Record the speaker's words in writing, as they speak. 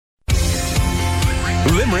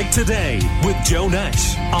Limerick Today with Joe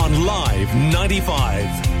Nash on Live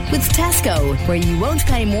 95. With Tesco, where you won't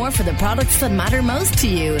pay more for the products that matter most to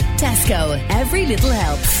you. Tesco, every little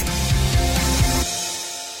helps.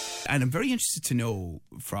 And I'm very interested to know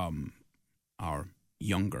from our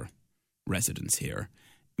younger residents here,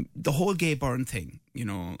 the whole Gay Byrne thing,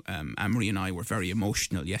 Anne-Marie and I were very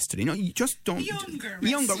emotional yesterday. No, you just don't... Younger. Well,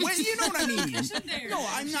 you know what I mean. No,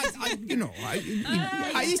 I'm not...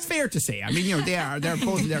 it's fair to say. I mean, they're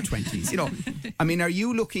both in their 20s, I mean, are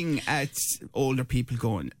you looking at older people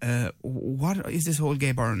going, what is this whole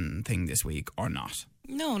Gay Byrne thing this week or not?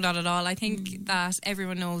 No, not at all. I think that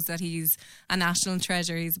everyone knows that he's a national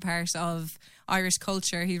treasure. He's a part of Irish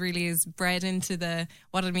culture. He really is bred into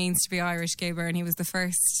what it means to be Irish, Gay Byrne. He was the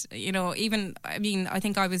first, I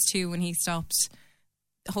think I was 2 when he stopped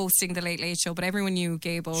hosting the Late Late Show, but everyone knew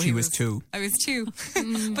Gable. She was 2. I was 2.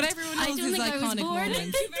 But everyone knows his iconic moment.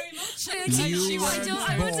 Thank you very much.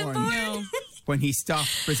 I wasn't born. No. When he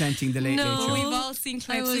stopped presenting the Late Late Show. We've all seen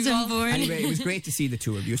clips. I wasn't born. Anyway, it was great to see the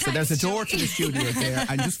two of you. So there's a door to the studio there,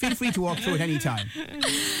 and just feel free to walk through it any time.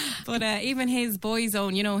 But even his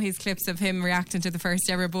Boyzone, his clips of him reacting to the first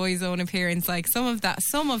ever Boyzone appearance, like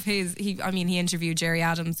he interviewed Jerry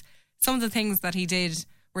Adams. Some of the things that he did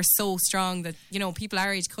were so strong that, people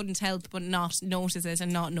our age couldn't help but not notice it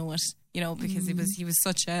and not know it, because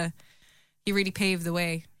he really paved the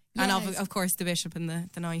way. Yes. And of course the Bishop and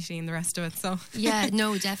the 90 and the rest of it. So yeah,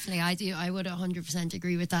 no, definitely. I would 100%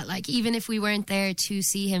 agree with that. Like, even if we weren't there to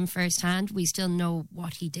see him firsthand, we still know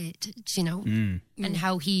what he did, and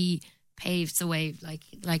how he paved the way,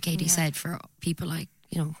 like Katie said, for people like,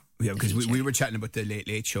 Yeah, because we were chatting about the Late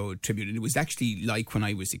Late Show tribute, and it was actually like when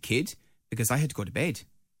I was a kid, because I had to go to bed.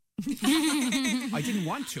 I didn't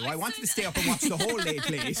want to. I wanted to stay up and watch the whole Late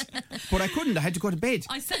Late, but I couldn't. I had to go to bed.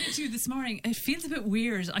 I said it to you this morning. It feels a bit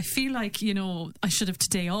weird. I feel like, I should have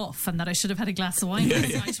today off, and that I should have had a glass of wine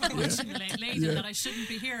last night while watching the Late Late, and that I shouldn't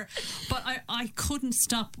be here. But I couldn't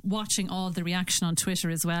stop watching all the reaction on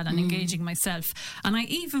Twitter as well and engaging myself. And I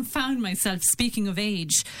even found myself, speaking of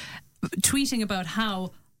age, tweeting about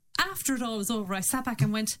how after it all was over, I sat back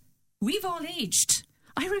and went, we've all aged.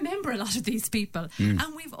 I remember a lot of these people,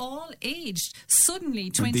 and we've all aged. Suddenly,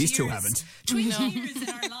 20 these years, two haven't. 20 years in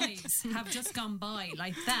our lives have just gone by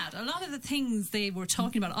like that. A lot of the things they were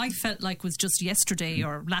talking about, I felt like was just yesterday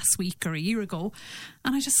or last week or a year ago,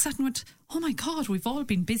 and I just sat and went, oh my God, we've all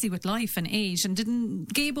been busy with life and age. And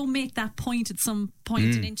didn't Gable make that point at some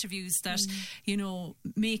point in interviews that,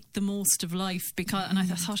 make the most of life? And I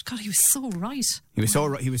thought, God, he was so right. He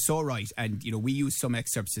was so right. And, we used some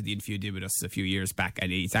excerpts of the interview he did with us a few years back,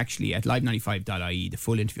 and it's actually at live95.ie, the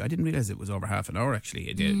full interview. I didn't realise it was over half an hour,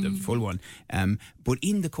 actually, the full one. But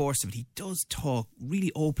in the course of it, he does talk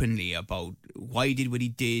really openly about why he did what he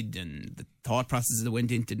did and the thought processes that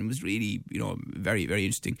went into it. And it was really, very, very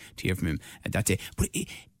interesting to hear from him at that day. But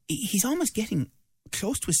he's almost getting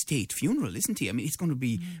close to a state funeral, isn't he? I mean, it's going to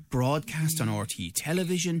be broadcast on RTÉ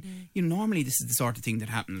television. Normally this is the sort of thing that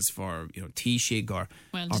happens for, Taoiseach or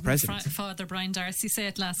President. Father Brian Darcy said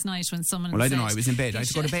it last night when someone I don't know, I was in bed. I had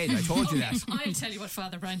to go to bed. I told you that. I'll tell you what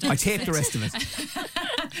Father Brian Darcy I taped the rest of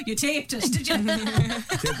it. You taped it, did you?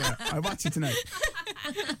 I watched it tonight.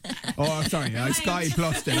 Oh, sorry, Sky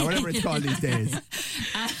Plus then, or whatever it's called these days.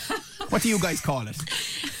 What do you guys call it?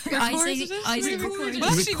 I say recorded. Well,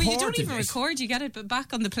 actually, you don't even record. You get it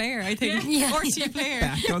back on the player, I think. RTÉ player.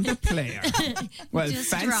 Back on the player. Well, just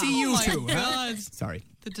fancy you two. Huh? Sorry.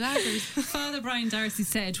 The daggers. Father Brian Darcy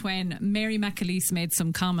said when Mary McAleese made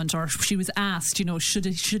some comment, or she was asked,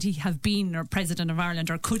 should he have been President of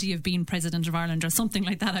Ireland, or could he have been President of Ireland, or something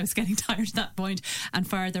like that. I was getting tired at that point. And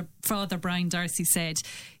Father Brian Darcy said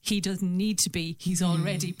he doesn't need to be. He's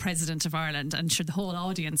already President of Ireland. And sure, the whole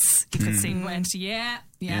audience, you could see, went, yeah,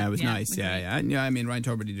 it was nice. Yeah. I mean, Ryan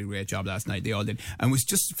Tubridy did a great job last night. They all did. And it was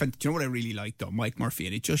just, do you know what I really liked though? Mike Murphy.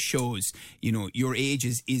 And it just shows, your age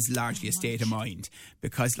is largely a state of mind.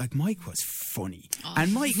 Because Mike was funny.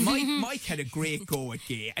 And Mike had a great go at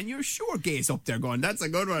Gay. And you're sure Gay's up there going, that's a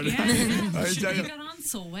good one. Yeah. He got on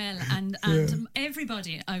so well. And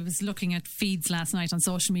everybody, I was looking at feeds last night on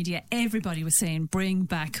social media, everybody was saying, bring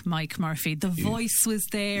back Mike Murphy. The voice was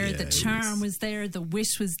there, the charm was there, the wit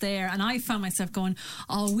was there. And I found myself going,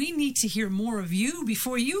 oh, we need to hear more of you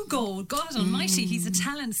before you go. God almighty, he's a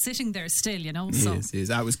talent sitting there still, So. He is.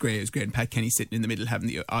 That was great. It was great. And Pat Kenny sitting in the middle having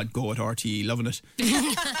the odd go at RTÉ, loving it.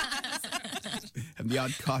 Having the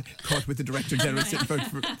odd cut with the Director General sitting for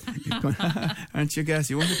going, aren't you guys?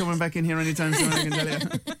 You won't be coming back in here anytime soon, I can tell you.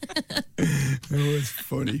 It was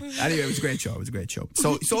funny. Anyway, it was a great show.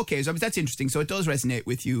 So okay, so that's interesting. So it does resonate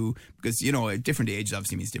with you because, different ages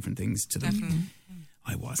obviously means different things to them. Definitely.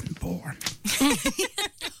 I wasn't born.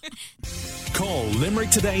 Call Limerick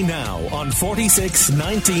today now on 46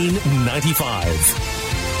 19 95.